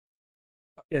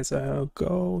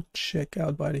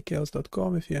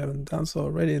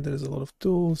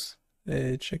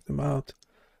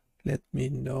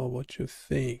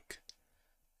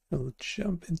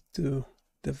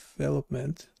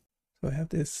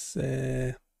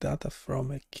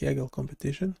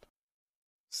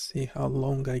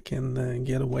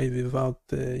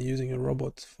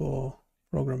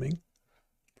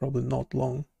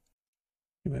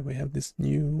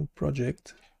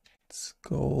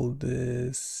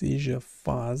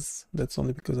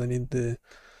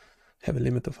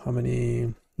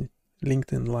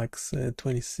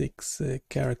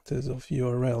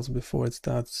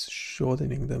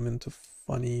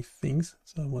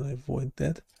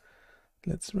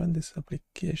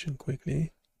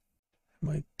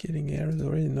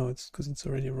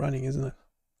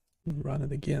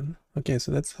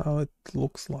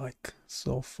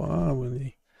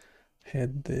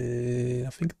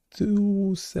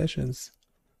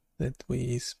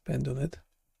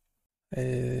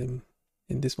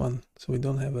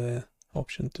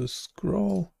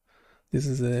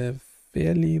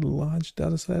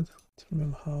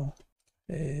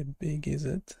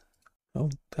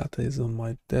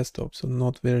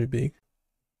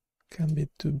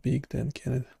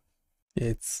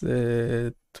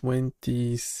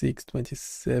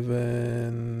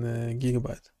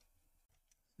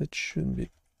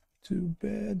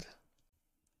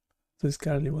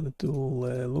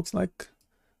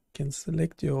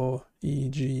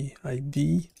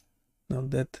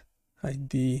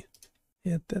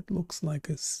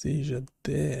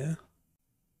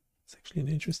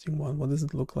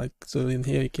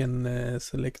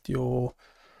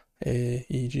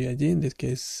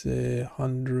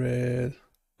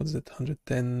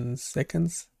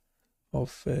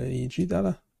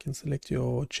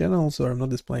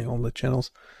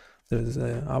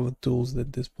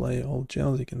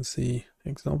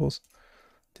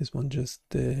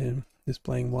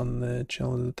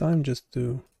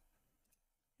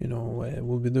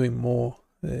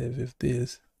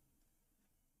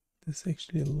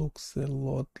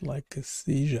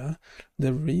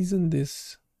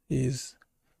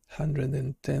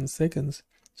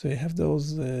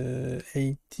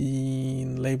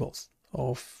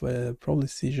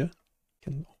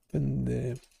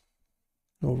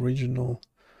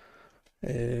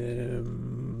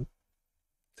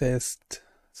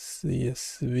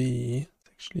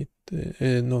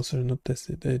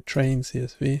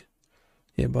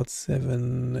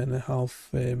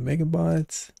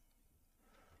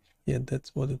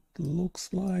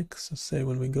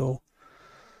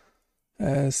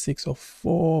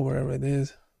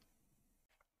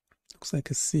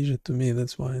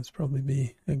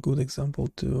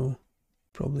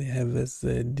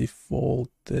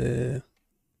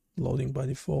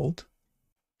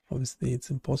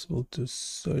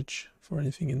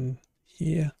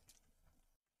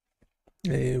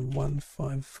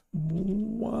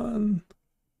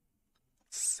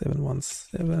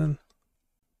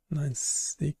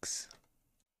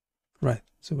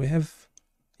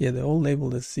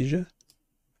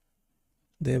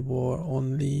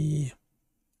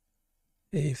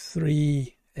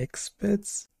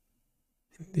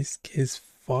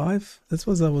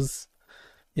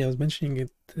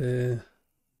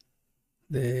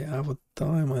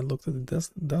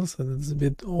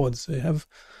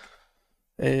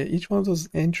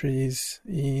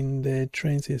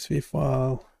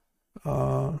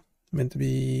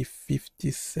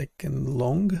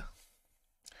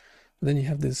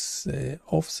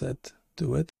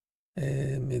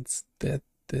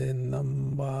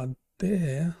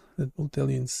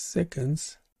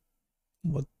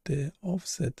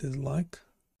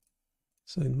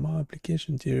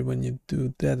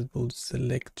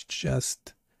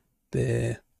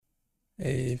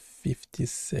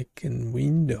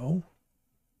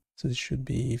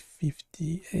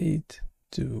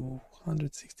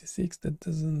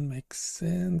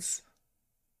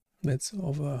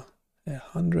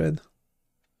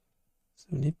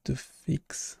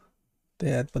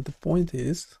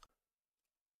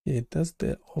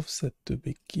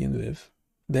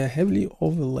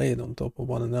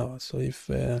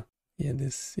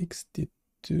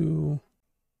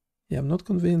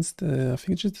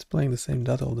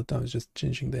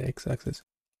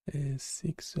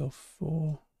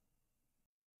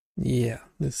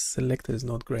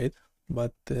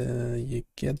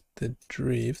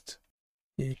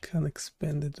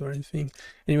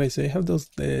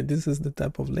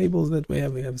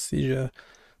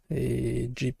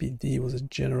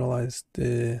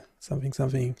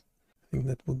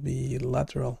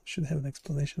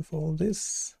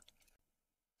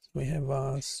We have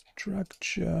a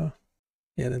structure.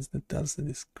 Yeah, that's the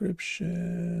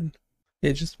description.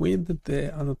 Yeah, just weird that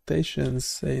the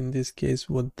annotations in this case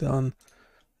were done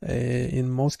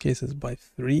in most cases by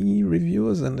 3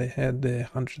 reviewers, and they had the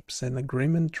 100%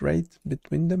 agreement rate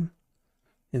between them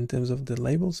in terms of the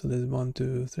labels. So there's 1,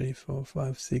 2, 3, 4,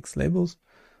 5, 6 labels.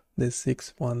 The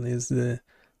 6th one is the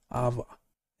AVA.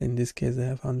 In this case, they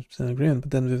have 100% agreement,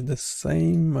 but then with the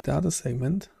same data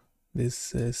segment,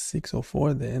 this 6 or 4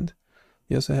 at the end,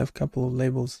 you also have a couple of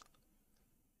labels,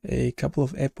 a couple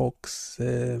of epochs,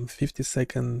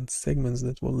 50-second segments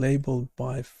that were labeled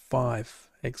by 5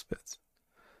 experts.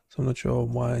 So I'm not sure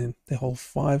why the whole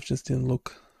 5 just didn't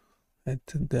look at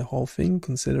the whole thing,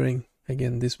 considering,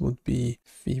 again, this would be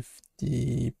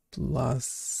 50 plus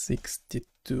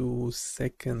 62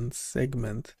 second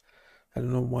segment. I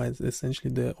don't know why.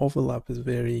 Essentially the overlap is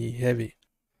very heavy.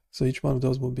 So each one of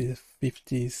those will be a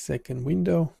 50-second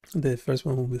window. The first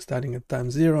one will be starting at time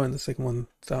 0, and the second one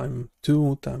time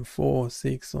 2, time 4,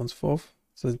 6, so on and so forth.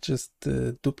 So it's just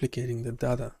duplicating the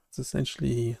data. It's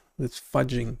essentially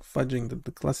fudging,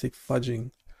 the classic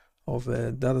fudging of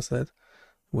a data set,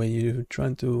 where you're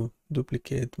trying to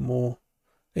duplicate more,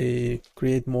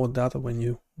 create more data when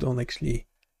you don't actually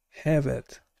have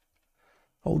it.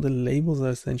 All the labels are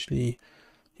essentially,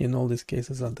 in all these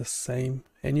cases, are the same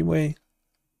anyway.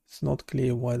 It's not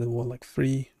clear why there were like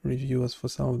 3 reviewers for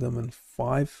some of them and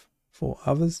 5 for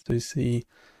others. So you see,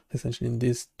 essentially in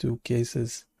these 2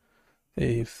 cases,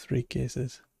 3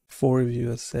 cases, 4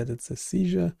 reviewers said it's a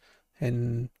seizure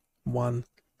and 1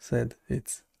 said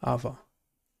it's AVA.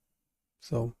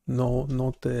 So no,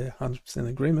 not a 100%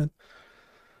 agreement.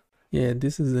 Yeah,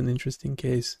 this is an interesting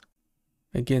case.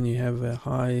 Again, you have a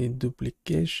high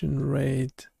duplication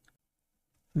rate.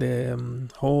 The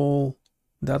whole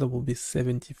data will be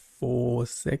 74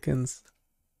 seconds.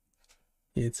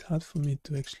 Yeah, it's hard for me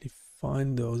to actually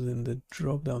find those in the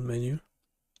drop-down menu.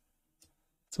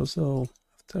 It's also,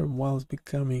 after a while, it's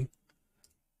becoming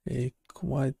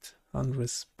quite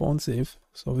unresponsive.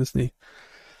 So obviously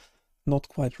not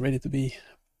quite ready to be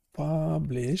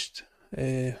published.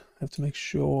 Have to make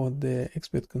sure the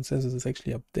expert consensus is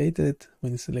actually updated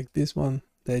when you select this one.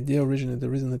 The idea originally, the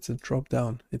reason it's a drop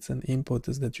down, it's an input,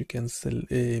 is that you can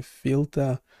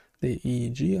filter the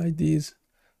EEG IDs,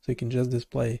 so you can just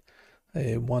display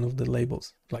one of the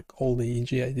labels, like all the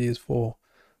EEG IDs for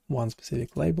one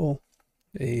specific label.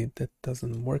 That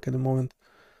doesn't work at the moment.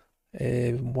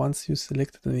 Once you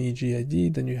selected an EEG ID,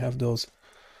 then you have those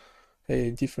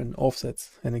different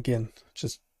offsets, and again,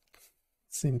 just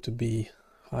seem to be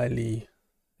highly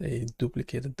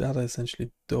duplicated data.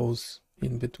 Essentially, those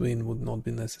in between would not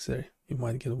be necessary. You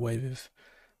might get away with,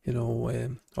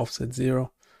 offset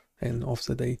 0 and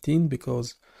offset 18,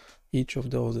 because each of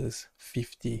those is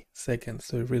 50 seconds.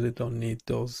 So you really don't need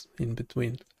those in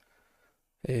between,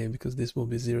 because this will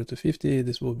be 0 to 50,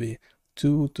 this will be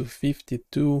 2 to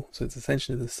 52. So it's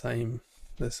essentially the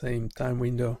same time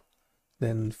window.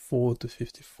 Then 4 to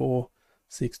 54,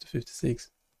 6 to 56.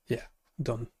 Yeah,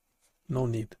 done. No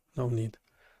need. You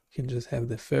can just have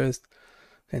the first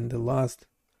and the last.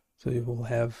 So you will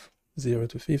have 0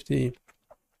 to 50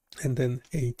 and then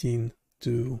 18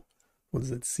 to,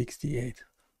 68.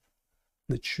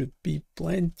 That should be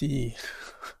plenty.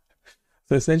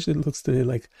 So essentially it looks to me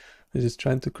like they're just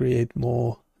trying to create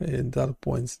more data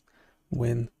points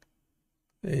when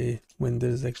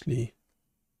there's actually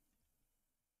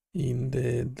in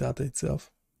the data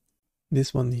itself.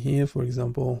 This one here, for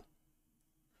example,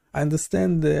 I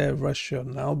understand the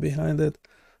rationale behind it.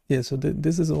 Yeah, so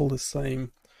this is all the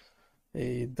same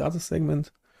data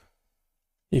segment.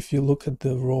 If you look at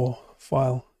the raw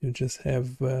file, you just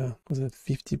have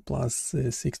 50 plus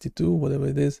 62, whatever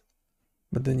it is,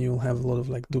 but then you'll have a lot of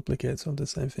like duplicates of the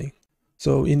same thing.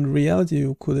 So in reality,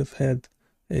 you could have had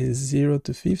a 0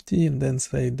 to 50 and then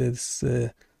say this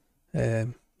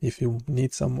if you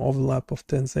need some overlap of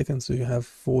 10 seconds, so you have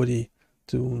 40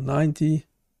 to 90,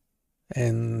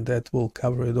 and that will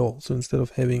cover it all. So instead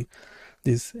of having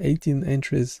these 18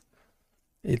 entries,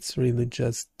 it's really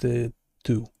just 2.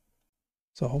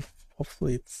 So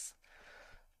hopefully it's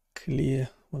clear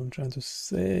what I'm trying to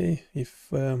say.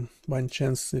 If by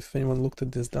chance, if anyone looked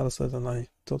at this dataset and I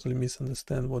totally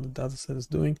misunderstand what the dataset is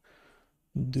doing,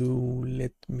 do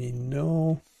let me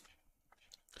know.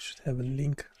 I should have a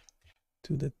link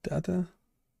to the data.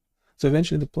 So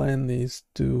eventually the plan is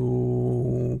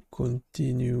to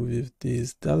continue with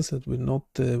this dataset. We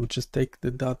just take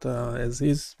the data as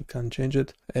is, we can't change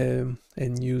it, and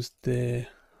use the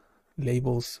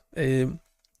labels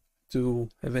to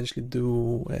eventually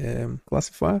do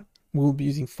classifier. We'll be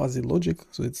using fuzzy logic,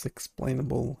 so it's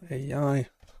explainable AI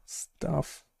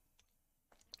stuff.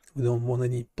 We don't want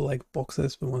any black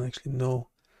boxes. We want to actually know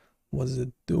what is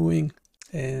it doing.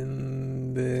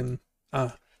 And the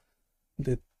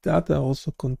data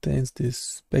also contains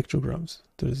these spectrograms.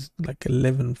 There's like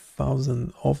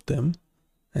 11,000 of them,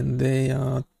 and they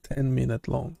are 10-minute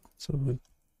long. So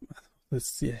let's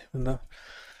see an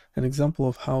example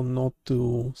of how not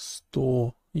to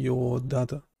store your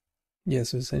data. Yeah,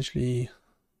 so essentially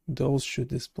those should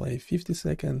display 50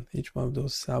 seconds, each one of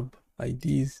those sub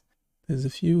IDs. There's a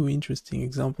few interesting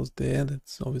examples there.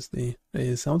 That's obviously,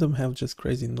 some of them have just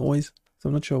crazy noise. So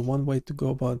I'm not sure one way to go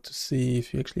about to see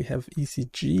if you actually have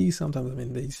ECG. Sometimes, I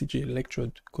mean, the ECG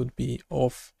electrode could be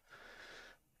off,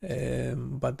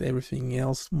 but everything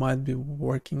else might be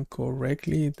working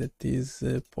correctly. That is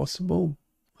possible.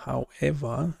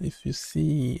 However, if you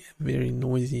see a very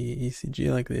noisy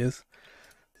ECG like this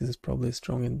is probably a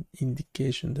strong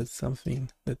indication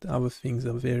that other things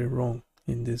are very wrong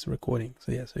in this recording.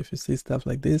 So yeah, so if you see stuff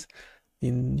like this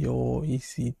in your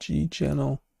ECG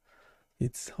channel,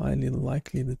 it's highly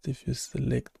likely that if you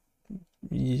select,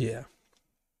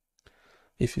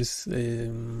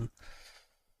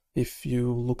 if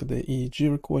you look at the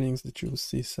EEG recordings, that you'll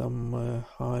see some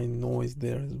high noise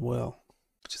there as well,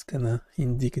 which is kind of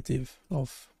indicative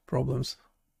of problems.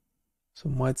 So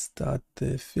might start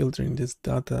filtering this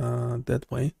data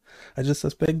that way. I just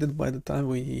suspect that by the time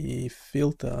we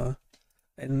filter,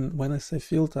 and when I say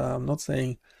filter, I'm not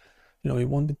saying, we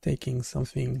won't be taking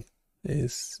something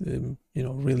is,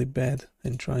 really bad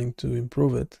and trying to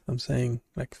improve it. I'm saying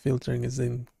like filtering is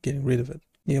in getting rid of it.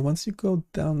 Yeah, once you go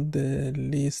down the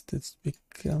list, it's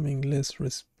becoming less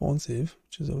responsive,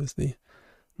 which is obviously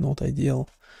not ideal.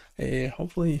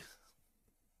 Hopefully,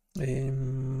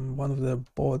 one of the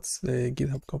bots,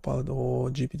 GitHub Copilot or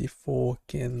GPT-4,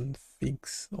 can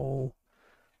fix all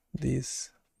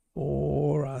this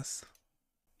for us.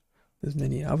 There's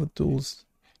many other tools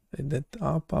that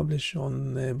are published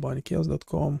on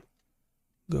Bionichaos.com.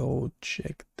 Go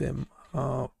check them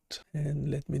out and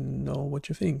let me know what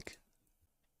you think.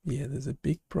 Yeah, there's a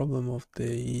big problem of the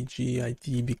EEG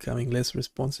ID becoming less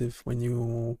responsive when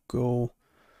you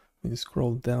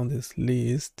scroll down this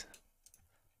list.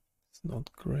 It's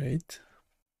not great.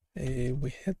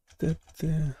 We had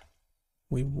that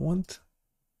we want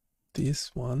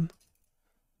this one. I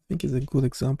think is a good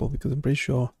example because I'm pretty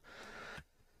sure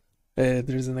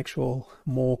there is an actual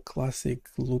more classic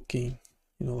looking,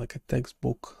 like a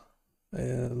textbook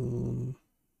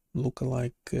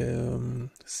lookalike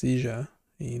seizure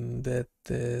in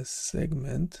that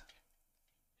segment.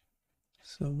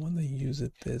 So I want to use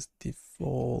it as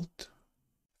default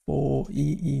for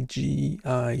EEG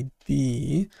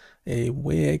ID.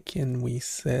 Where can we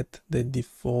set the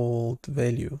default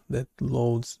value that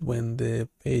loads when the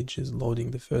page is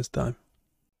loading the first time?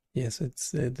 Yes,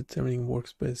 it's determining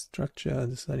workspace structure,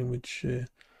 deciding which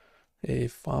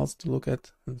files to look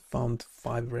at, and found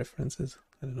 5 references.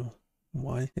 I don't know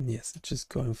why. And yes, it's just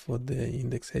going for the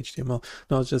index HTML.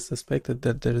 Now I just suspected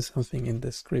that there is something in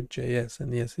the script.js,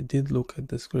 and yes, it did look at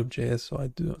the script.js, so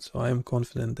I am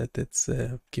confident that it's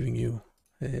giving you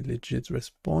a legit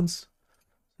response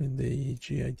in the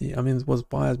EEG ID. I mean, it was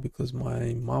biased because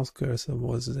my mouse cursor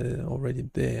was already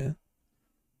there.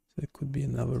 So it could be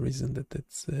another reason that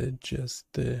it's just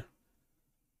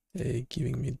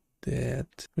giving me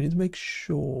that. We need to make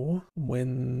sure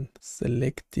when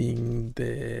selecting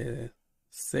the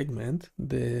segment,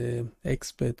 the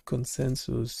expert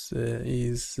consensus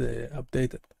is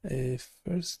updated.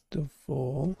 First of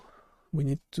all, we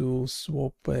need to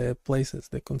swap places.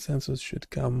 The consensus should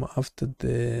come after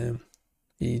the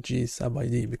EEG sub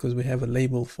ID because we have a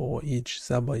label for each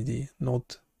sub ID,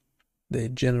 not the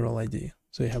general ID.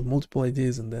 So you have multiple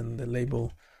IDs and then the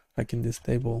label, like in this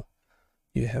table,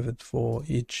 you have it for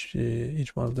each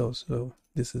one of those. So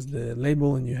this is the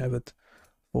label, and you have it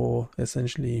for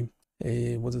essentially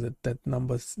that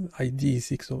number ID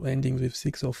 6 or ending with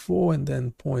 604, and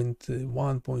then 0.1,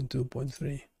 0.2,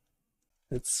 0.3.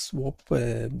 Let's swap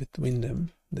between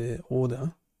them, the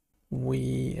order.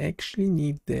 We actually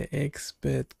need the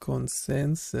expert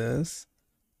consensus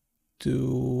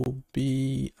to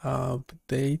be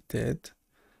updated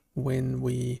when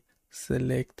we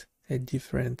select a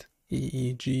different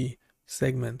EEG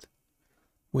segment.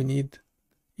 We need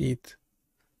it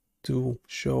to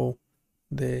show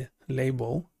the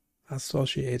label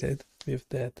associated with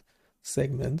that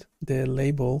segment. The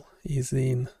label is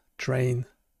in train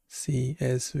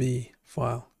CSV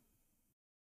file.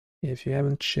 If you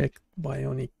haven't checked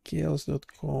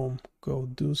Bionichaos.com, go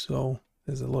do so.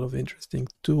 There's a lot of interesting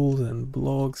tools and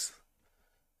blogs,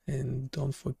 and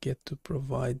don't forget to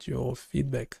provide your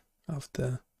feedback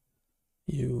after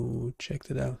you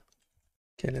checked it out.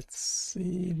 Okay, let's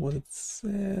see what it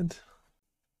said.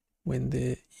 When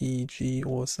the EEG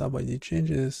or sub-ID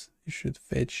changes, you should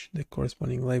fetch the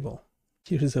corresponding label.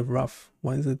 Here is a rough.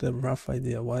 Why is it a rough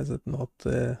idea? Why is it not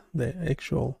the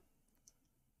actual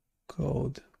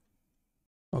code?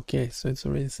 Okay, so it's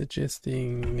already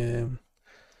suggesting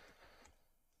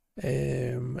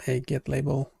a get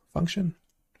label function.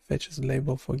 Fetches a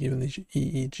label for given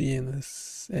EEG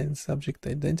and subject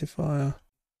identifier.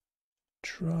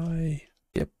 Try.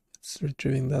 Yep, it's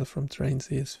retrieving that from train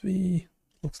CSV.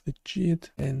 Looks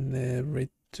legit. And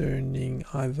returning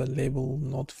either label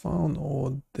not found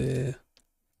or the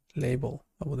label,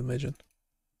 I would imagine.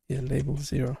 Yeah, label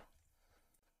 0.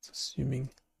 It's assuming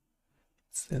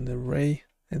it's an array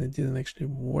and it didn't actually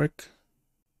work.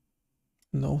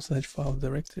 No such file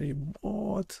directory.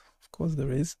 What? Of course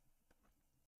there is.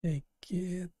 A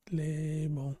get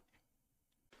label.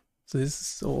 So this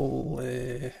is all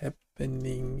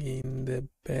happening in the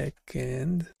back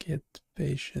end. Get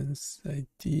patients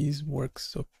IDs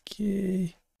works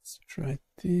okay. Let's try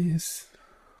this.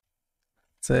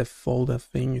 It's a folder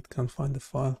thing, it can't find the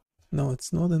file. No,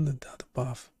 it's not in the data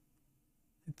path.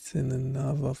 It's in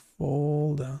another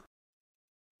folder.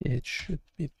 It should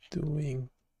be doing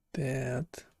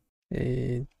that.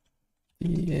 A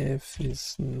df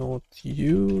is not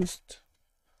used.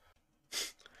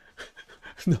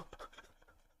 No.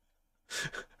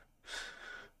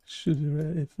 Should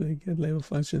if I get label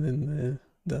function in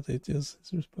data utils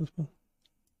is responsible.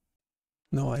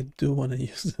 No, I do want to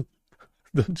use it.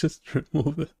 Don't just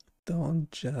remove it.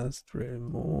 Don't just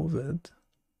remove it.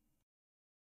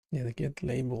 Yeah, the get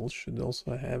label should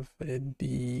also have a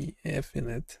df in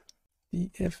it.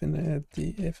 Df in it,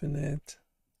 df in it.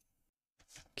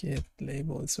 Get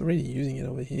label, it's already using it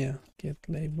over here. Get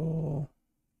label,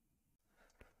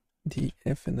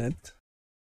 df in it.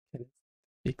 Okay, let's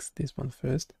fix this one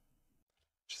first.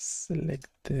 Just select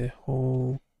the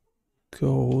whole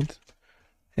code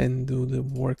and do the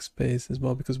workspace as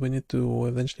well, because we need to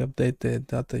eventually update the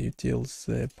data utils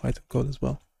Python code as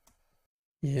well.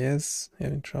 Yes,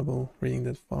 having trouble reading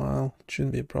that file. It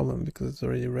shouldn't be a problem because it's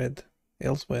already read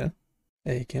elsewhere.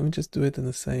 Hey, can we just do it in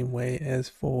the same way as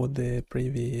for the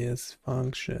previous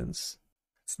functions?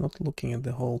 It's not looking at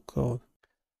the whole code.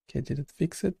 Okay, did it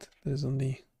fix it? There's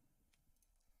only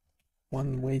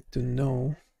one way to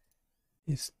know,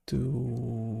 is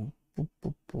to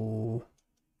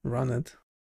run it.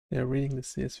 They're reading the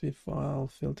CSV file,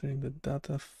 filtering the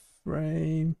data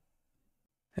frame,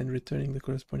 and returning the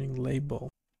corresponding label.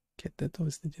 Okay, that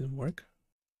obviously didn't work.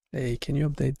 Hey, can you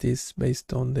update this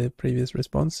based on the previous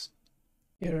response?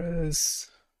 Errors.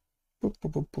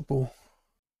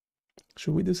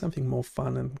 Should we do something more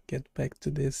fun and get back to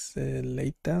this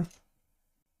later?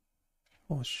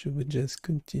 Or should we just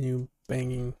continue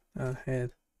banging our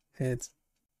heads?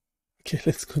 Okay,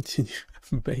 let's continue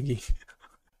banging.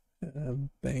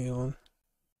 Bang on.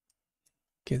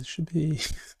 Okay, it should be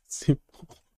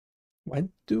simple. Why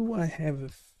do I have a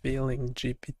feeling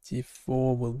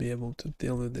GPT-4 will be able to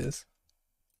deal with this?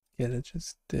 Okay, let's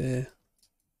just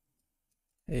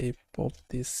pop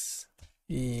this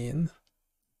in.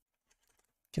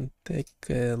 Can take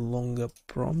longer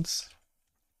prompts.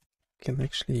 Can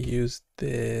actually use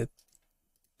the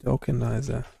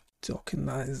tokenizer.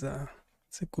 Tokenizer.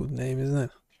 It's a good name, isn't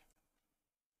it?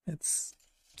 Let's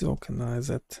tokenize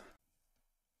it.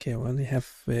 Okay, we only have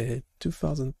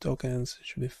 2000 tokens, it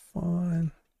should be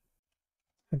fine.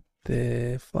 At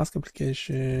the Flask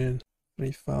application,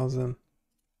 3000.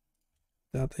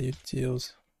 Data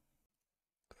utils,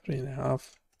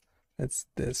 3.5. That's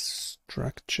the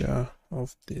structure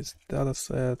of this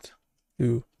dataset.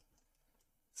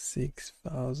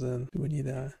 6000. Do we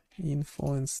need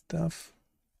info and stuff?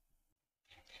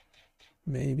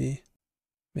 Maybe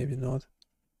not.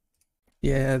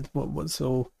 Yeah,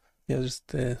 so yeah,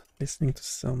 just listening to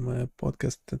some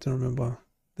podcast, I don't remember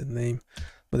the name,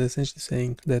 but essentially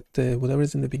saying that whatever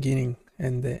is in the beginning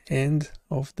and the end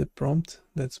of the prompt,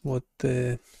 that's what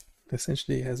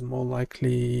essentially has more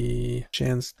likely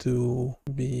chance to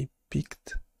be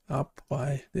picked up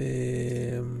by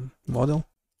the model.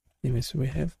 Anyway, so we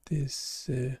have this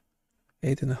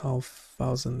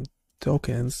 8,500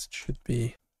 tokens, should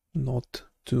be not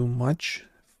too much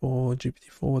for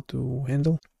GPT-4 to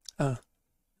handle.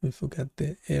 We forgot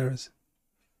the errors.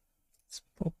 Let's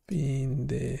pop in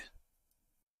the...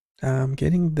 I'm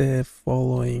getting the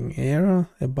following error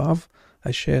above.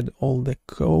 I shared all the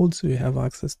code, so you have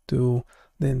access to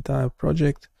the entire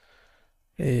project.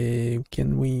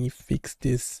 Can we fix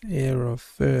this error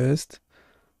first?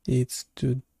 It's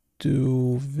to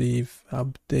do with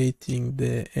updating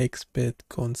the expert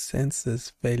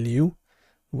consensus value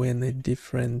when a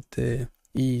different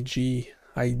EEG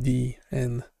ID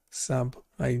and sub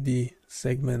ID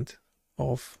segment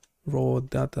of raw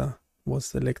data was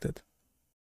selected.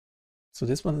 So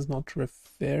this one is not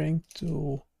referring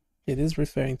to, it is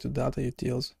referring to data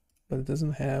utils, but it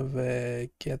doesn't have a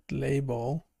get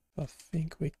label. I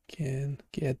think we can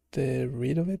get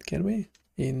rid of it, can we?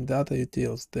 In data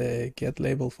utils, the get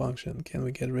label function, can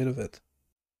we get rid of it?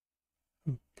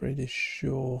 I'm pretty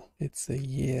sure it's a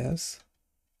yes.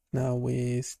 Now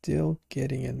we're still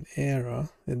getting an error,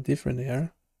 a different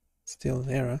error, still an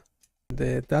error.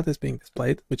 The data is being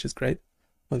displayed, which is great,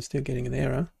 but we're still getting an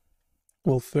error.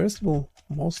 Well, first of all,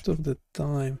 most of the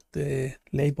time the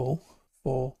label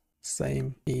for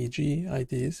same EEG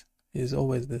IDs is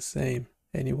always the same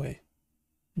anyway.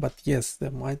 But yes,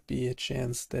 there might be a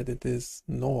chance that it is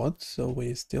not, so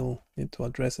we still need to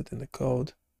address it in the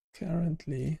code.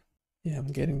 Currently, yeah, I'm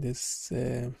getting this,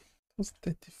 what's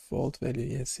the default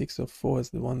value? Yeah, 604 is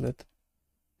the one that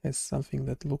has something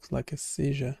that looks like a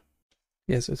seizure.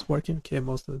 Yes, it's working okay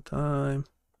most of the time.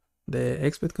 The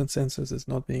expert consensus is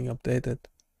not being updated.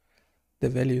 The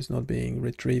value is not being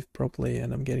retrieved properly,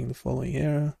 and I'm getting the following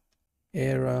error.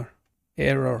 Error.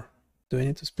 Do I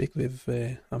need to speak with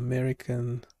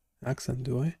American accent,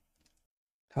 do I?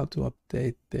 How to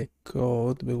update the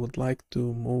code? We would like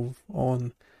to move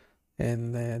on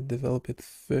and develop it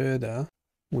further.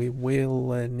 We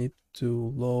will need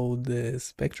to load the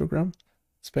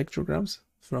spectrograms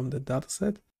from the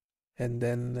dataset, and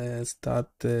then start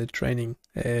training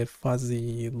a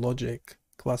fuzzy logic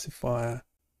classifier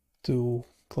to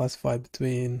classify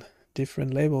between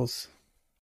different labels.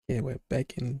 Okay, we're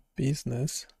back in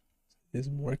business. It's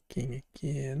working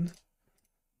again.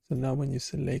 So now when you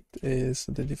select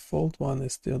so the default one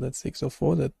is still that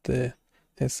 604 that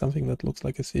has something that looks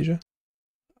like a seizure.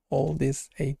 All these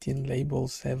 18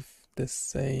 labels have the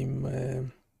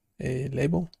same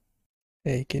label.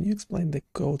 Hey, can you explain the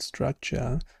code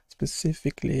structure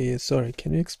specifically? Sorry,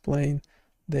 can you explain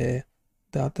the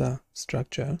data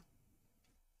structure,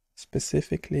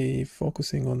 specifically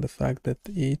focusing on the fact that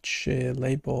each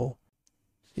label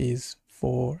is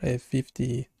for a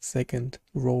 50-second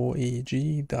raw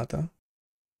EEG data,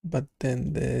 but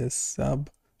then the sub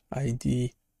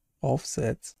ID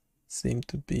offsets seem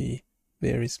to be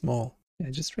very small.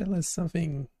 I just realized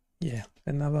something. Yeah,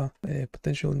 another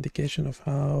potential indication of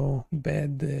how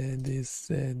bad this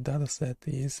data set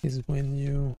is when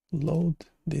you load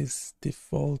this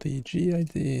default EEG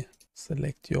ID,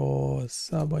 select your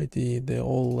sub ID, they're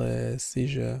all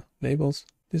seizure labels.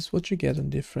 This is what you get on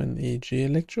different EEG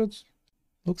electrodes.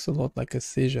 Looks a lot like a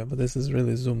seizure, but this is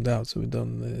really zoomed out, so we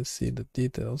don't see the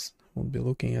details. We'll be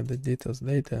looking at the details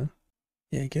later.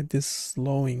 Yeah, get this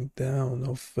slowing down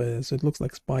of, so it looks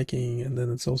like spiking, and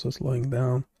then it's also slowing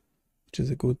down, which is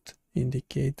a good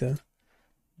indicator.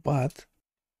 But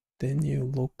then you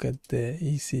look at the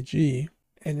ECG,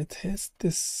 and it has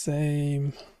the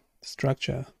same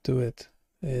structure to it,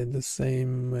 the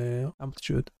same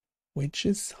amplitude, which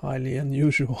is highly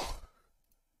unusual.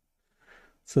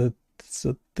 So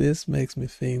this makes me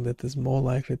think that there's more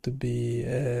likely to be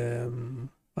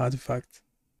artifact.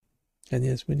 And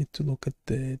yes, we need to look at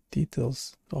the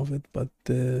details of it, but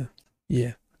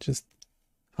yeah, just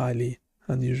highly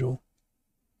unusual.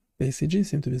 The ECG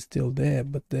seems to be still there,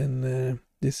 but then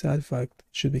this artifact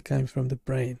should be coming from the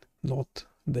brain, not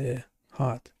the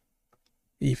heart,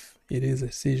 if it is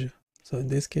a seizure. So in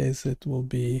this case, it will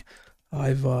be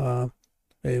either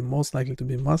most likely to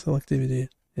be muscle activity.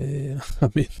 I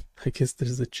mean, I guess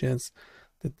there's a chance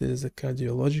that there's a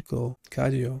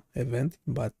cardio event,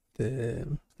 but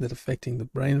that affecting the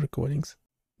brain recordings.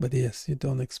 But yes, you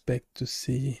don't expect to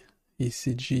see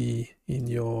ECG in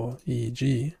your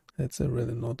EEG. That's a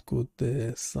really not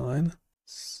good sign.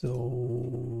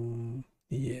 So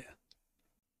yeah,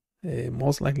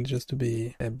 most likely just to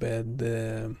be a bad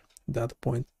data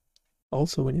point.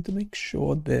 Also, we need to make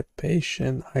sure the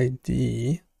patient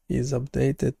ID is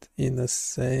updated in the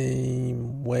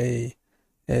same way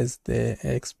as the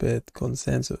expert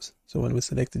consensus. So when we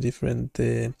select a different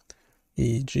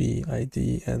EEG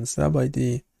ID and sub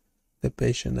ID, the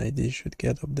patient ID should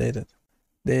get updated.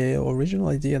 The original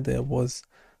idea there was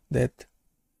that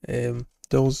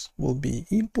those will be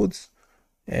inputs,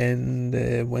 and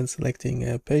when selecting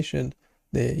a patient,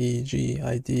 the EEG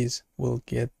IDs will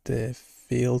get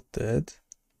filtered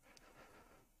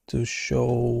to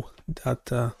show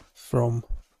data from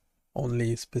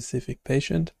only a specific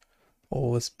patient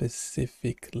or a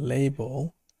specific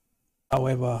label.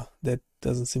 However, that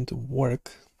doesn't seem to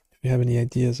work. If you have any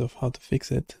ideas of how to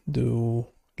fix it, do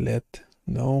let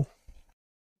know.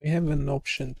 We have an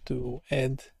option to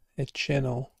add a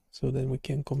channel So then we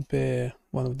can compare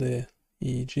one of the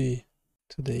EEG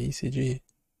to the ECG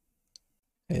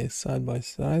side by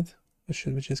side. Or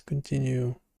should we just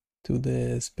continue to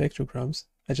the spectrograms?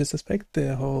 I just suspect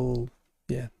the whole,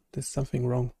 yeah, there's something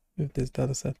wrong with this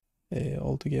dataset.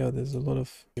 Altogether, there's a lot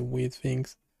of weird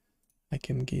things. I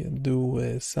can do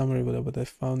a summary, but I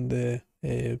found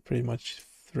pretty much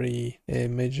three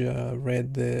major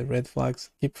red flags.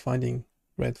 Keep finding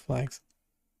red flags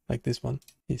like this one.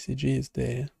 ECG is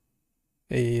there.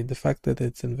 The fact that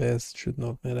it's inverse should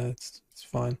not matter. It's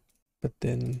fine. But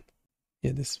then,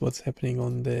 yeah, this is what's happening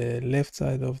on the left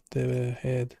side of the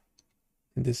head,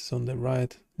 and this is on the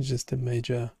right. It's just a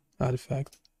major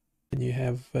artifact. And you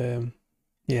have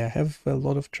yeah, I have a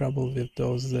lot of trouble with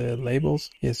those labels.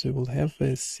 Yes, we will have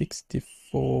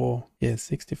 54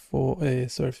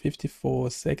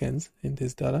 seconds in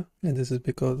this data, and this is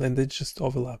because, and they just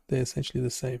overlap. They're essentially the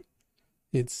same.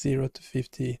 It's 0 to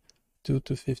 50, 2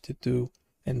 to 52,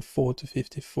 and 4 to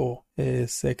 54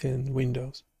 second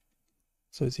windows.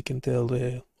 So as you can tell,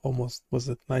 they almost was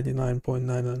at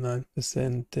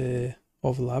 99.999%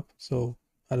 overlap. So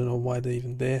I don't know why they're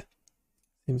even there.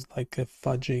 Seems like a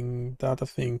fudging data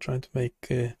thing, trying to make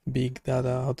big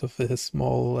data out of a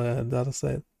small data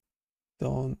set.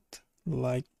 Don't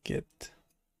like it.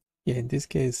 Yeah, in this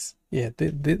case, yeah,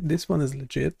 this one is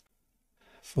legit.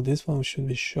 For this one, we should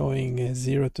be showing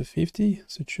 0 to 50,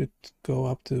 so it should go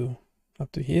up to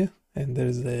here, and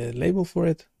there's a label for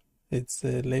it. It's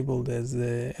labeled as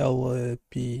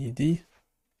LPD,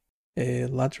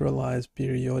 lateralized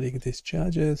periodic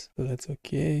discharges, so that's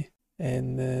okay.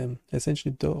 And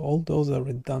essentially all those are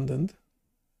redundant.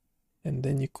 And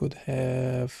then you could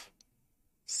have,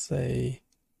 say,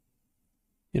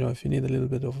 if you need a little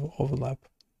bit of overlap,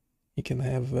 you can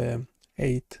have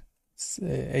 8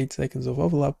 seconds of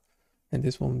overlap, and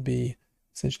this one will be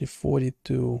essentially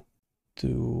 42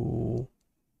 to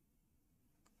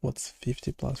what's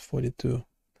 50 plus 42,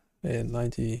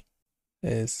 90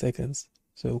 seconds.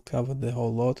 So it'll cover the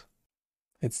whole lot.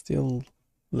 It's still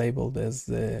labeled as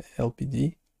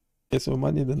LPD. Okay, so we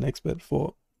might need an expert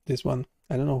for this one.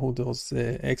 I don't know who those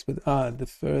experts are. The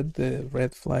third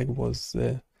red flag was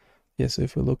yeah, so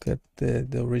if we look at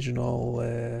the original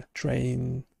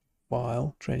training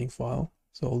file,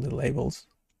 so all the labels,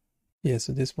 yeah,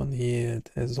 so this one here, it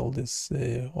has all these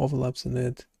overlaps in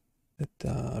it that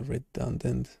are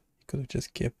redundant. You could have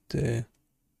just kept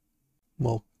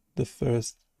well, the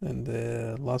first and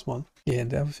the last one. Yeah, and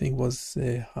the other thing was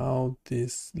how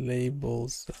these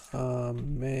labels are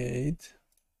made.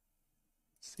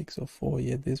 604,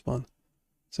 yeah, this one.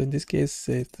 So in this case,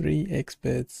 3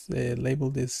 experts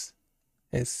labeled this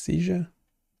as seizure.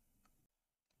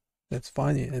 That's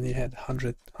fine, and you had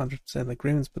 100%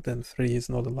 agreements, but then 3 is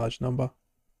not a large number.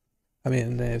 I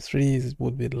mean, 3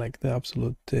 would be like the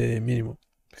absolute minimum,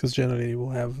 because generally you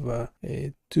will have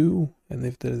 2, and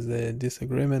if there's a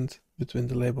disagreement between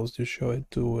the labels, you show it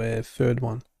to a third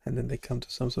one, and then they come to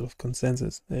some sort of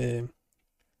consensus. This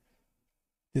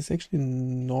is actually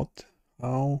not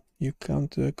how you come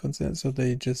to a consensus. So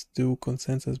they just do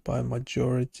consensus by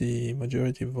majority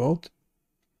vote.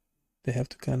 They have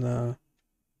to kind of,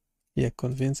 yeah,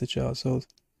 convince each other. So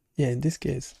yeah, in this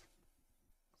case,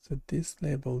 so this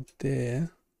label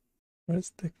there,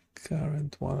 where's the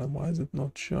current one? Why is it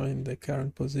not showing the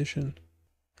current position?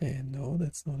 No,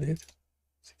 that's not it.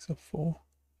 604,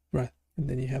 right? And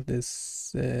then you have this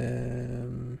so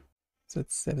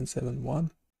that's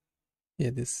 771. Yeah,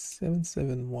 this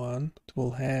 771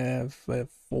 will have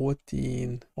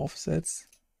 14 offsets,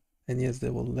 and yes, they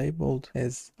were labeled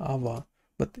as other.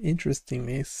 But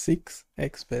interestingly, 6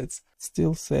 experts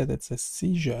still said it's a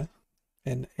seizure,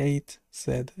 and 8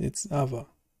 said it's other.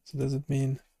 So does it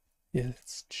mean, yeah,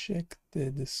 let's check the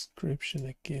description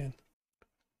again.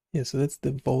 Yeah, so that's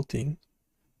the voting,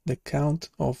 the count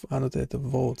of annotated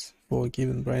votes for a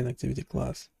given brain activity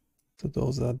class. So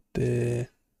those are the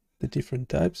different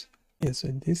types. Yeah, so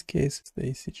in this case, the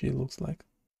ECG looks like.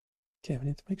 Okay, we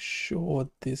need to make sure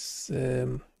this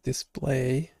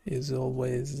display is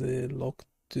always locked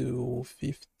to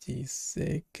 50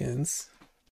 seconds.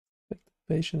 But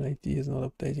the patient ID is not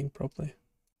updating properly.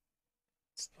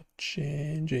 It's not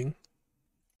changing.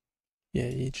 Yeah,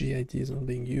 EEG ID is not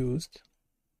being used.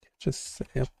 Just say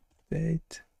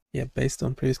update. Yeah, based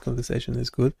on previous conversation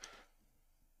is good.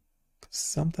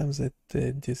 Sometimes it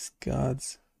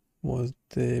discards what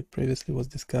previously was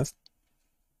discussed.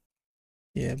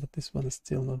 Yeah, but this one is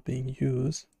still not being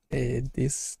used.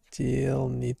 This still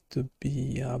need to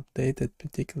be updated,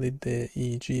 particularly the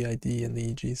EEG ID and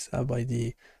the EEG sub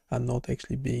ID are not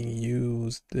actually being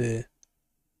used. I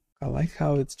like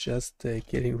how it's just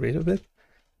getting rid of it,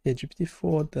 Yeah,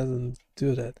 GPT-4 doesn't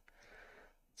do that.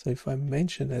 So if I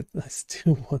mention it, I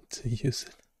still want to use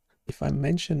it. If I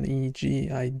mention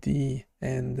EEG ID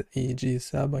and EEG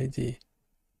sub ID,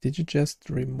 did you just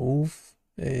remove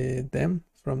them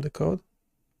from the code?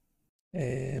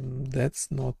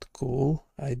 That's not cool.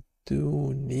 I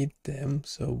do need them,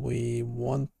 so we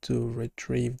want to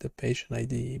retrieve the patient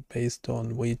ID based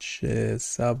on which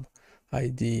sub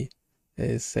ID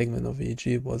segment of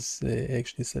EEG was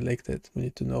actually selected. We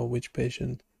need to know which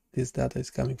patient this data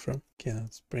is coming from. Okay,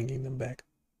 it's bringing them back.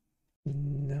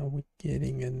 Now we're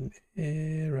getting an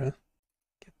error.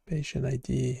 Get patient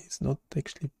ID is not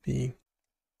actually being.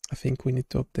 I think we need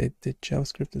to update the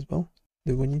JavaScript as well.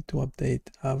 Do we need to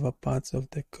update other parts of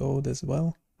the code as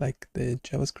well, like the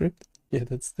JavaScript? Yeah,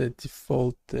 that's the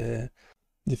default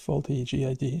EEG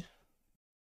ID.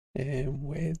 And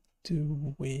where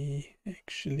do we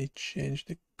actually change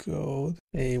the code?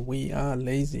 We are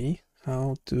lazy.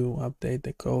 How to update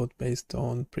the code based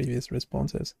on previous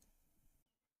responses?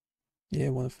 Yeah, I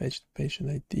want to fetch the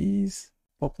patient IDs.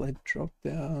 Populate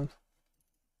dropdown.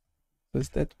 So is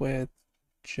that where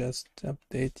just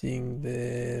updating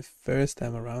the first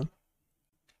time around?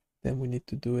 Then we need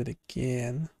to do it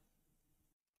again.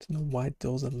 I don't know why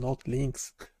those are not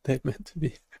links. They're meant to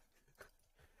be.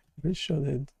 I'm pretty sure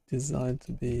they're designed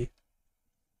to be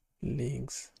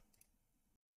links.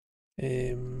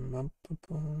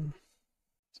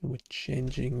 So we're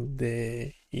changing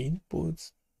the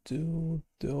inputs to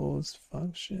those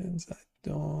functions. I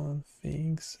don't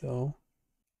think so.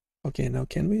 Okay, now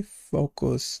can we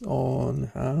focus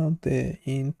on how the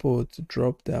input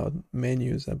drop-down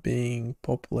menus are being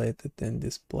populated and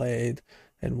displayed,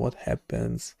 and what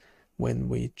happens when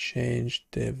we change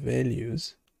the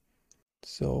values?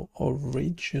 So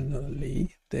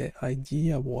originally the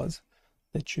idea was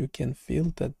that you can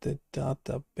filter the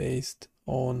data based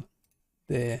on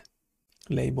the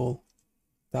label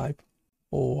type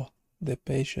or the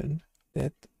patient.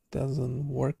 That doesn't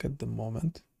work at the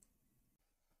moment.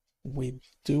 We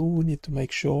do need to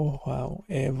make sure,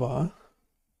 however,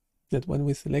 that when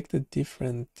we select a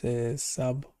different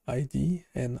sub ID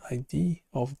and ID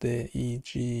of the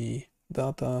EEG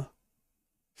data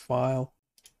file,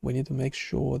 we need to make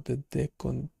sure that the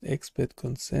expert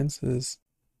consensus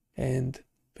and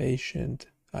patient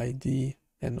ID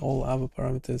and all other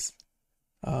parameters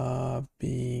are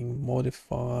being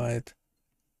modified.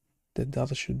 The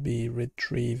data should be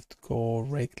retrieved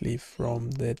correctly from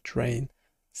the train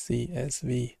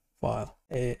CSV file.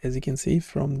 As you can see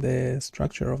from the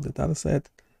structure of the dataset,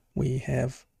 we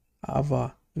have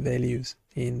other values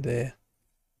in the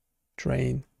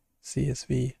train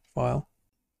CSV file.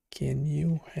 Can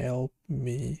you help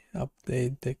me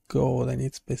update the code? I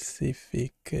need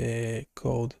specific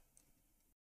code.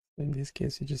 In this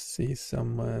case, you just see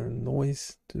some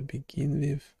noise to begin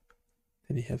with.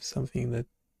 Then you have something that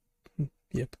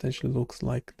potentially looks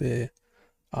like the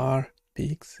R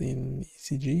peaks in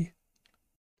ECG.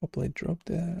 Populate drop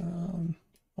down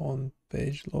on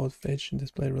page load, fetch and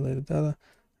display related data,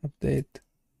 update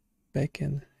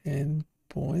backend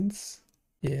endpoints.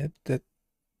 Yeah, that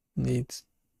needs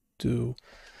to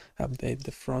update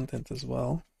the front end as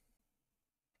well.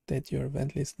 Update your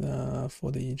event list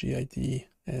for the EEG ID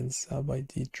and sub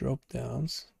ID drop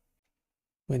downs.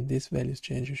 When these values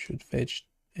change, you should fetch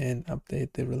and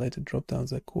update the related drop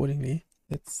downs accordingly.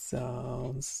 That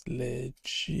sounds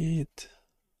legit.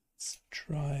 Let's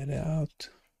try it out.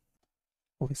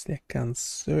 Obviously, I can't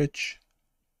search.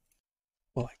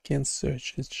 Well, I can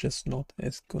search, it's just not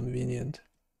as convenient.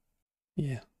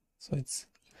 Yeah, so it's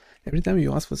every time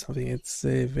you ask for something, it's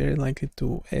very likely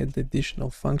to add additional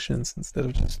functions instead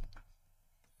of just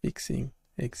fixing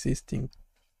existing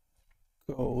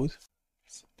code.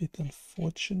 It's a bit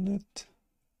unfortunate.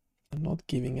 I'm not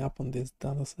giving up on this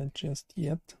dataset just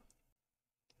yet.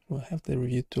 We'll have the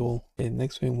review tool. The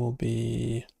next thing will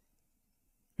be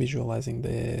visualizing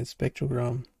the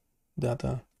spectrogram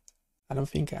data. I don't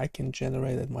think I can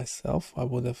generate it myself. I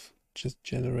would have just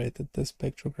generated the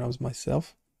spectrograms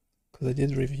myself, because I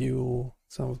did review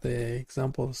some of the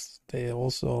examples. They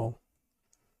also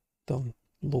don't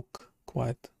look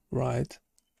quite right,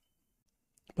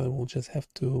 but we'll just have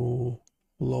to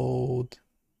load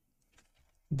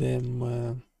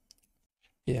them.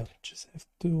 Yeah, just have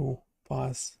to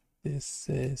pass this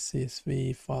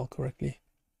CSV file correctly.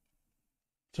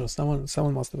 So someone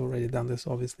must have already done this,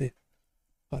 obviously,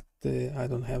 but I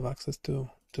don't have access to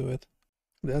it.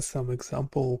 There's some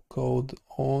example code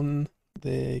on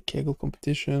the Kaggle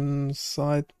competition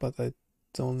site, but I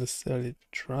don't necessarily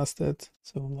trust it.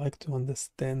 So I'd like to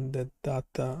understand the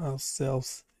data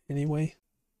ourselves anyway.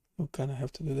 We kind of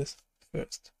have to do this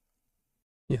first.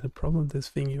 Yeah, the problem with this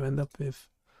thing, you end up with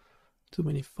too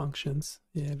many functions.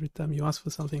 Yeah, every time you ask for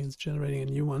something, it's generating a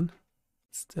new one.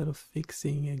 Instead of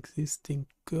fixing existing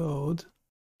code,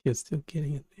 you're still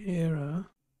getting an error.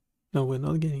 No, we're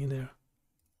not getting an error.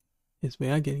 Yes, we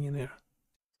are getting an error.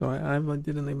 So I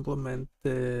didn't implement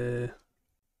the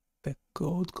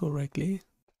code correctly.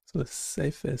 So the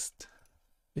safest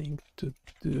thing to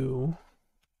do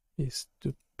is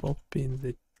to pop in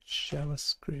the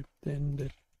JavaScript and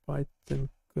the Python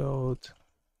code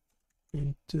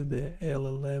into the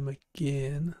LLM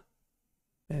again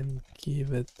and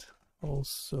give it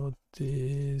also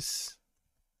this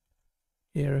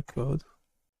error code.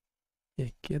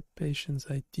 Yeah, get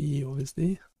patient's ID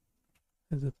obviously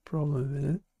has a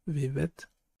problem with it.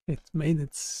 It made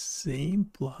it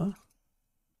simpler,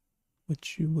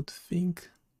 which you would think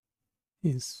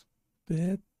is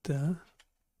better.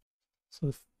 So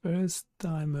the first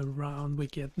time around we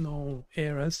get no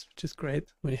errors, which is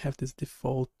great. We have this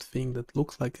default thing that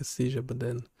looks like a seizure, but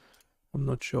then I'm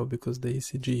not sure because the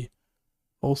ECG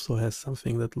also has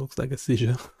something that looks like a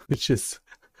seizure, which is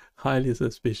highly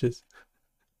suspicious.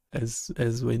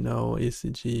 As we know,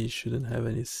 ECG shouldn't have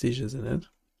any seizures in it.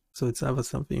 So it's either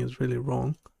something is really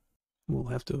wrong. We'll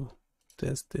have to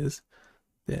test this.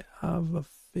 The other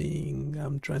thing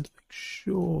I'm trying to make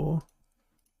sure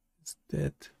is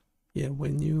that, yeah,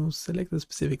 when you select a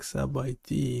specific sub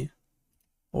ID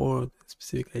or the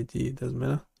specific ID, it doesn't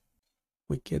matter,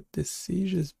 we get the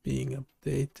seizures being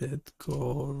updated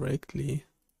correctly,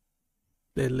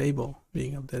 the label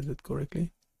being updated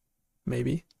correctly.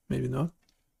 Maybe not.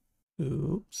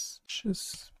 Oops,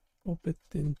 just pop it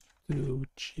into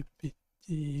GPT-4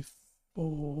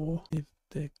 with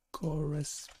the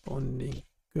corresponding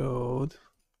code.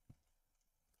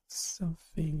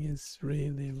 Something is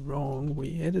really wrong.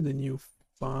 We added a new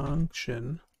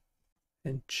function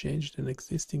and changed an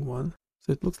existing one.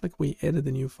 So it looks like we added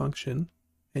a new function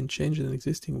and changed an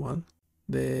existing one.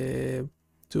 The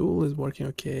tool is working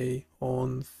okay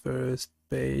on first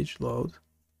page load,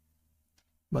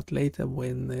 but later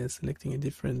when selecting a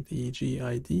different EEG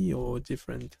ID or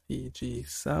different EEG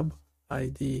sub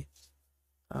ID,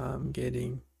 I'm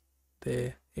getting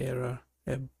the error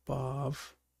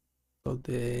above. So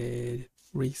the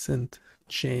recent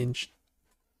change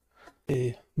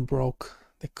broke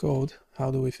the code.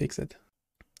 How do we fix it?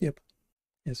 Yep.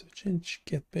 Yeah, so change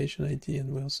get patient ID,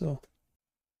 and we also,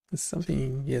 it's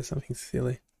something, yeah, something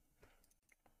silly.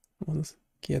 I want to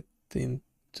get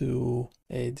into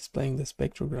displaying the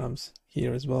spectrograms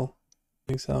here as well.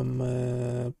 Doing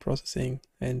some processing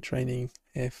and training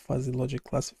a fuzzy logic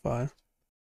classifier.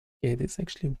 Yeah, it's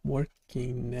actually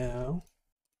working now.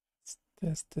 Let's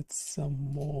test it some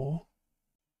more.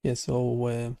 Yeah,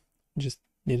 so just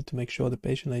needed to make sure the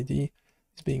patient ID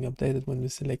is being updated when we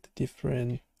select a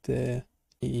different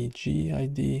EEG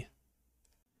ID.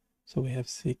 So we have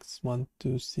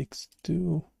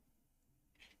 61262.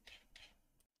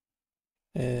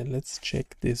 Let's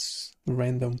check this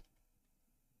random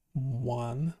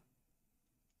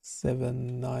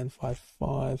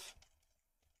 17955.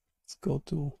 Let's go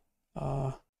to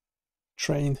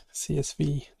train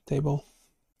CSV table.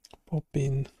 Pop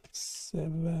in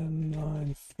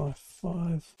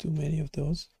 7955. Too many of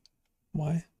those.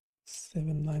 Why?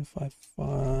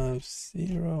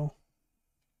 79550.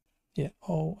 Yeah,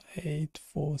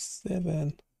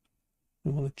 0847. I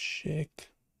want to check.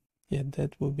 Yeah,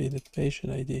 that will be the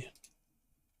patient ID.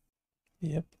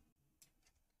 Yep.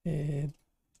 And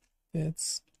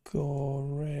that's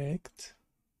correct.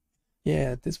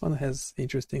 Yeah, this one has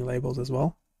interesting labels as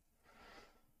well.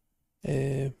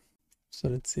 So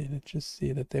let's see, let's just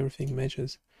see that everything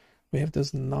matches. We have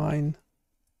those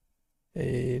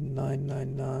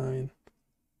 999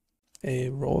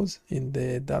 rows in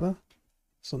the data,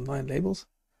 so 9 labels.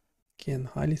 Again,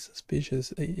 highly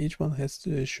suspicious. Each one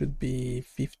should be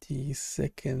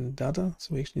 50-second data,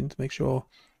 so we actually need to make sure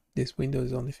this window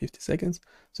is only 50 seconds.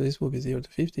 So this will be 0 to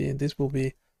 50, and this will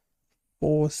be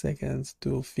 4 seconds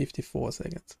to 54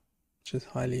 seconds, which is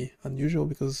highly unusual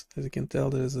because, as you can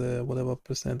tell, there's a whatever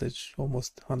percentage,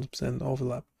 almost 100%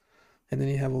 overlap. And then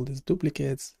you have all these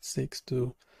duplicates, 6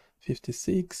 to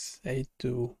 56, 8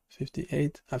 to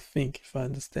 58. I think, if I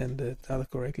understand the data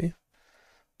correctly.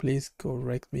 Please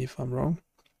correct me if I'm wrong.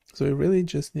 So we really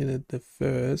just needed the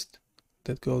first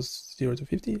that goes 0 to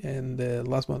 50 and the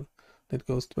last one that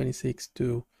goes 26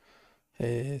 to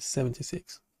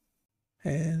 76.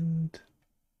 And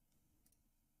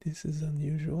this is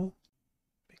unusual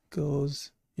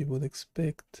because you would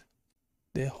expect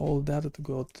the whole data to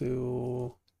go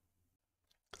to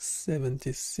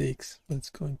 76, but it's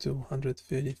going to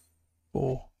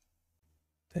 134.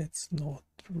 That's not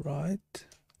right.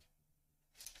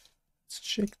 Let's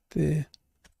check the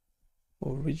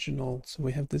original. So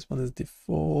we have this one as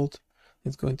default.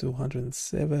 It's going to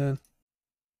 107.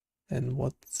 And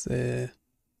what's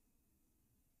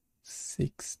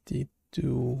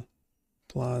 62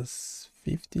 plus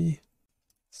 50?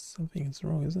 Something is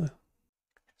wrong, isn't it?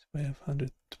 So we have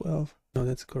 112. No,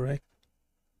 that's correct.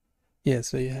 Yeah,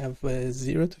 so you have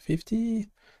 0 to 50,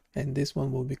 and this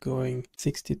one will be going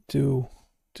 62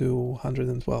 to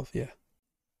 112. Yeah.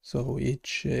 So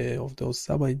each of those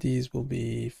sub IDs will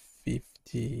be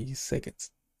 50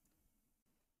 seconds.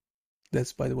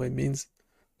 That's, by the way, means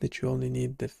that you only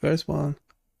need the first one,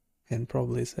 and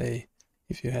probably say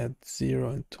if you had 0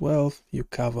 and 12, you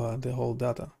cover the whole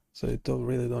data. So you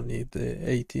really don't need the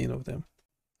 18 of them.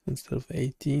 Instead of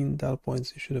 18 data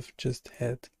points, you should have just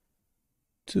had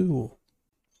 2.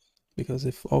 Because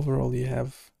if overall you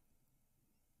have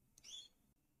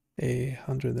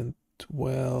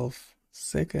 112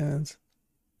 seconds,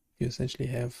 you essentially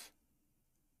have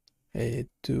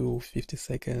two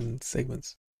 50-second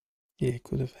segments. Yeah, you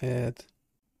could have had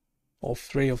all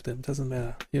 3 of them, doesn't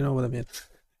matter, you know what I mean.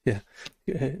 Yeah,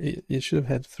 you should have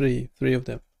had three of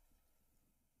them,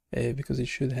 because it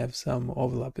should have some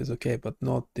overlap is okay, but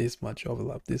not this much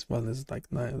overlap. This one is like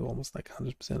almost like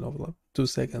 100% overlap, 2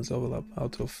 seconds overlap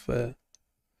out of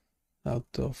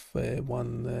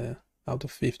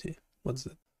 50. What's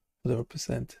that? Whatever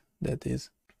percent that is.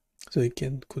 So you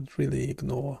could really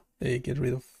ignore, get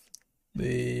rid of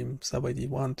the sub ID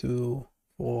 1, 2,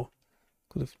 4.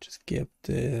 Could have just kept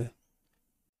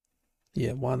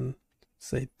 1,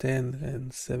 say 10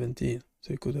 and 17.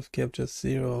 So you could have kept just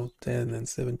 0, 10 and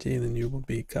 17, and you would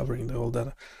be covering the whole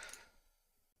data.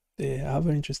 The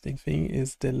other interesting thing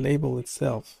is the label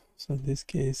itself. So in this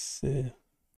case, can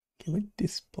we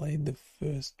display the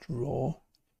first row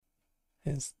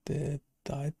as the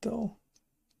title?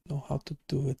 Know how to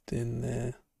do it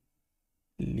in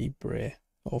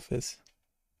LibreOffice.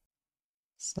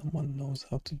 Someone knows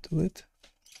how to do it.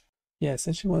 Yeah,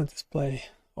 essentially want to display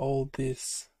all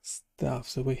this stuff.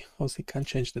 So we obviously can't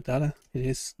change the data. It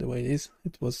is the way it is.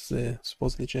 It was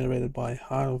supposedly generated by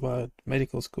Harvard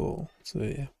Medical School. So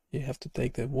yeah, you have to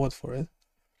take their word for it.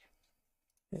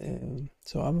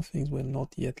 So other things we're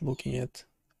not yet looking at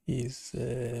is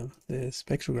the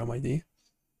spectrogram ID.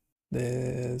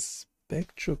 The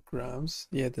spectrograms,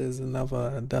 yeah, there's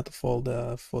another data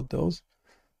folder for those.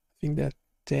 I think they're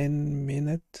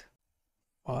 10-minute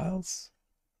files.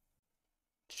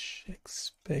 Check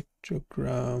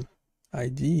spectrogram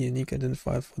ID, unique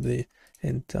identifier for the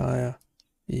entire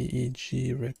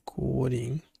EEG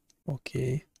recording.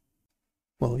 Okay.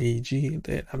 Well, EEG,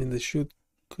 they should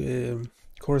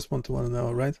correspond to one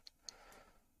another, right?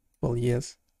 Well,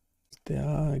 yes. There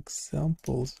are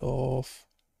examples of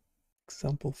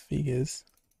example figures.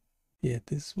 Yeah,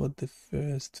 this is what the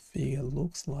first figure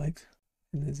looks like.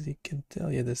 And as you can tell,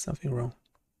 yeah, there's something wrong.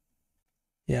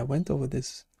 Yeah, I went over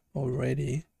this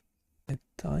already. At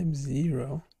time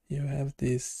 0, you have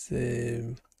this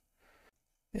a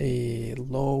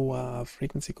low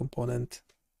frequency component,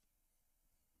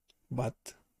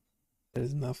 but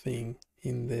there's nothing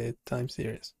in the time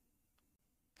series.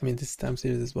 I mean, this time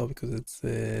series as well, because it's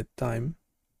time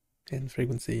and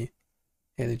frequency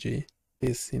energy.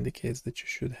 This indicates that you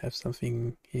should have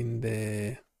something in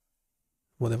the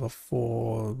whatever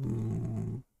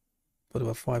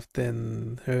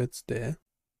 510 hertz there,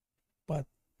 but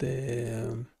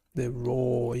the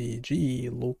raw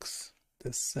EEG looks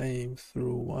the same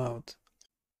throughout,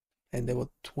 and there were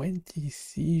 20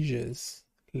 seizures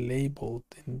labeled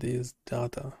in this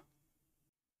data.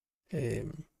 Yeah,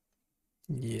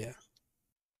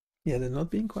 they're not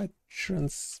being quite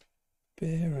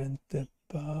transparent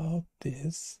about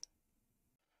this.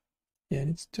 Yeah, I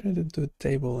need to turn it into a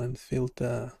table and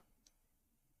filter,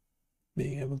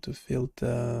 being able to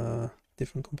filter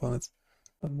different components.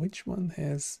 But which one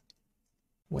has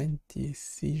 20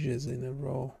 seizures in a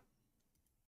row?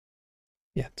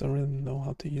 Yeah, don't really know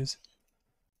how to use it.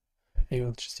 Maybe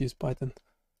I'll just use Python,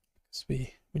 because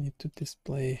we need to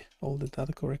display all the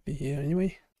data correctly here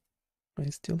anyway. Are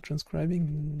you still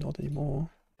transcribing? Not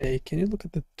anymore. Hey, can you look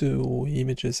at the 2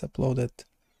 images uploaded?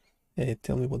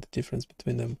 Tell me what the difference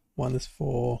between them. One is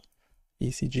for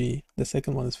ECG, the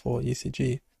second one is for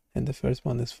ECG, and the first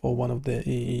one is for one of the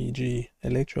EEG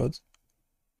electrodes.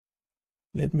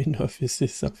 Let me know if you see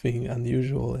something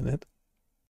unusual in it.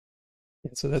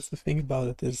 Yeah, so that's the thing about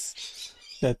it, is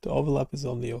that the overlap is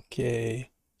only okay,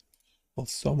 well,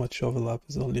 so much overlap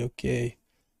is only okay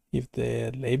if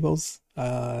the labels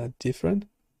are different,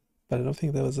 but I don't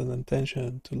think there was an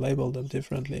intention to label them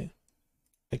differently.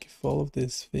 Like if all of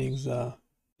these things are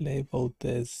labeled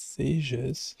as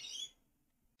seizures.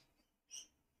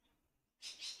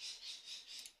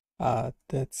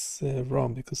 That's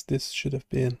wrong, because this should have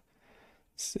been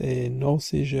no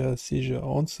seizure, seizure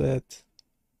onset,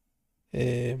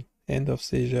 end of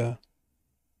seizure,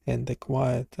 and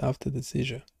acquired after the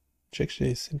seizure, which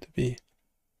actually seem to be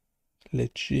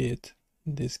legit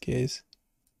in this case.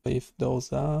 If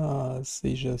those are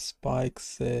seizure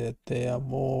spikes, they are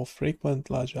more frequent,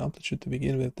 larger amplitude to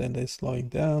begin with, then they're slowing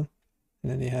down,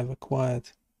 and then you have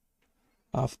acquired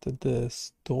after the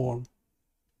storm.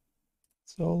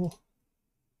 So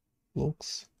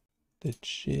looks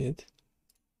legit.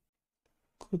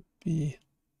 Could be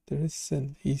there is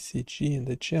an ECG in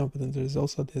the channel, but then there's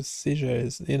also this seizure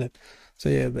is in it. So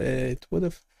yeah, it would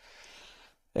have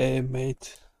made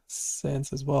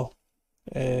sense as well.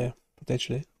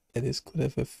 Potentially, this could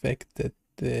have affected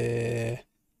the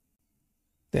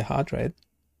heart rate.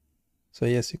 So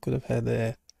yes, you could have had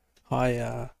a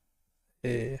higher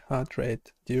heart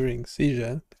rate during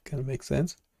seizure. That kind of makes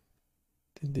sense.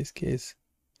 In this case,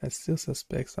 I still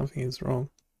suspect something is wrong.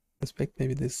 I suspect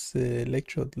maybe this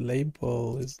electrode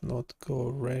label is not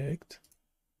correct.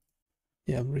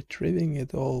 Yeah, I'm retrieving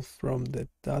it all from the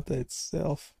data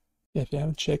itself. Yeah, if you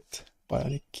haven't checked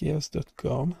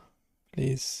Bionichaos.com,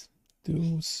 please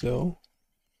do so.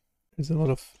 There's a lot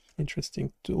of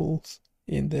interesting tools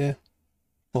in there.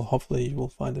 Well, hopefully you will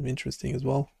find them interesting as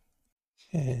well.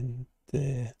 And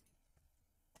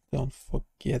don't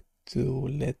forget to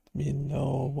let me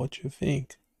know what you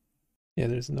think. Yeah,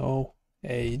 there's no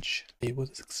age. You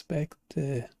would expect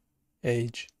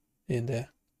age in there.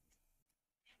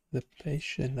 The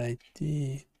patient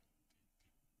ID.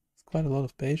 It's quite a lot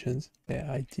of patients.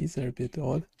 The IDs are a bit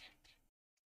odd.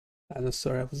 I'm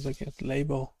sorry, I was looking at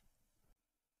label.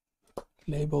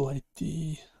 Label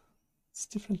ID. It's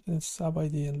different than sub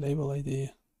ID and label ID.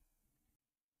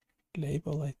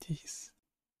 Label IDs.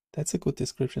 That's a good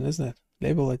description, isn't it?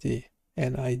 Label ID.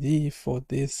 An ID for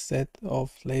this set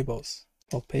of labels.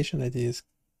 Well, patient ID is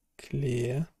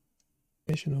clear.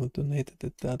 Patient who donated the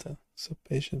data. So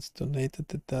patients donated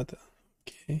the data.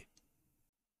 Okay.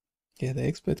 Yeah, the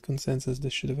expert consensus, they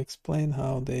should have explained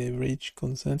how they reach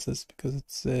consensus, because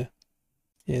it's yeah,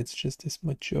 it's just this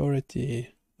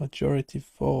majority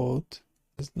vote.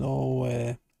 There's no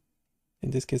in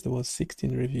this case there was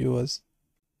 16 reviewers.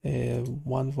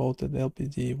 One voted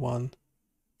LPD, one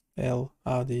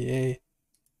LRDA,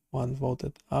 one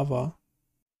voted AVA.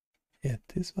 Yeah,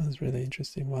 this one's really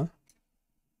interesting one.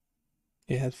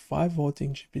 It had 5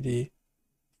 voting GPD,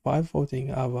 5 voting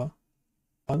AVA,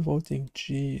 1 voting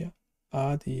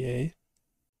GRDA,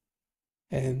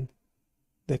 and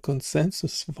the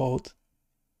consensus vote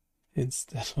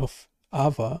instead of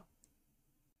AVA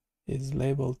is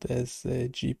labeled as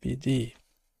GPD.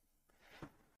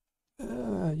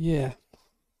 Yeah,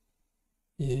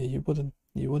 you wouldn't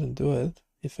do it.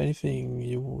 If anything,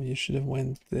 you should have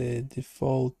went the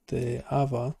default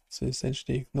AVA, so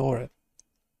essentially ignore it,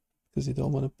 because you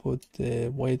don't want to put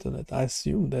weight on it. I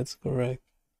assume that's correct.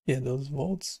 Yeah, those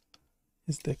votes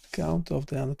is the count of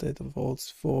the annotated votes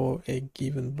for a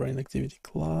given brain activity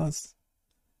class.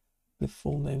 The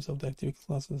full names of the activity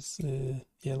classes,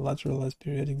 yeah, lateralized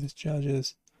periodic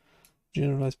discharges,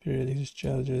 generalized periodic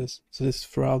discharges. So this is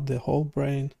throughout the whole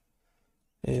brain.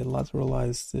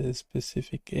 Lateralized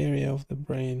specific area of the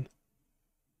brain.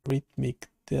 Rhythmic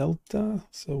delta.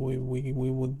 So we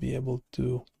would be able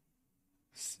to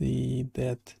see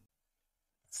that.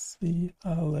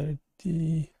 CLRD.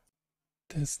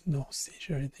 There's no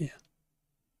seizure in here.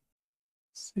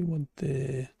 See what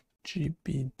the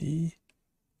GPD.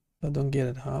 I don't get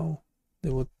it. How?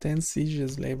 There were 10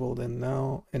 seizures labeled and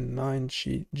 9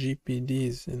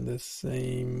 GPDs in the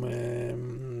same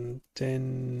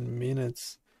 10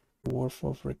 minutes worth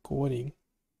of recording.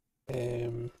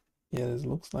 Yeah, it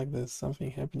looks like there's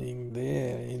something happening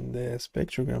there in the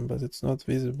spectrogram, but it's not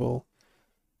visible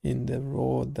in the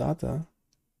raw data.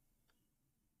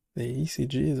 The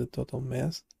ECG is a total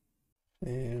mess.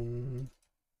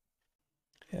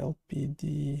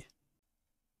 LPD.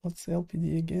 What's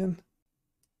LPD again?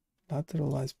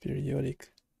 Lateralized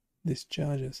periodic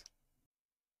discharges.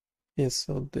 Yes,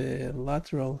 so the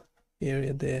lateral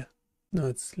area there. No,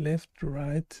 it's left,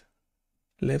 right,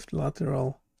 left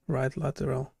lateral, right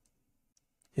lateral.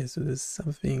 Yes, so there's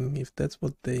something, if that's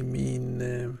what they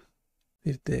mean,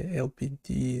 if the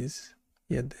LPDs,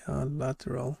 yeah, they are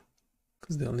lateral,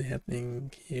 because they're only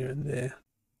happening here and there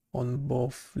on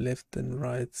both left and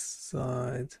right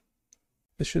side.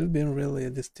 There should have been really a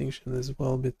distinction as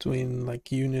well between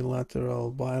like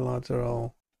unilateral,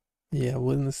 bilateral. Yeah, I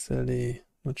wouldn't necessarily,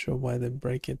 not sure why they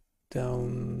break it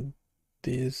down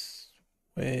this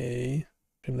way.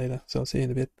 Stream later, so I'll see you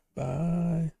in a bit.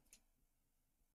 Bye.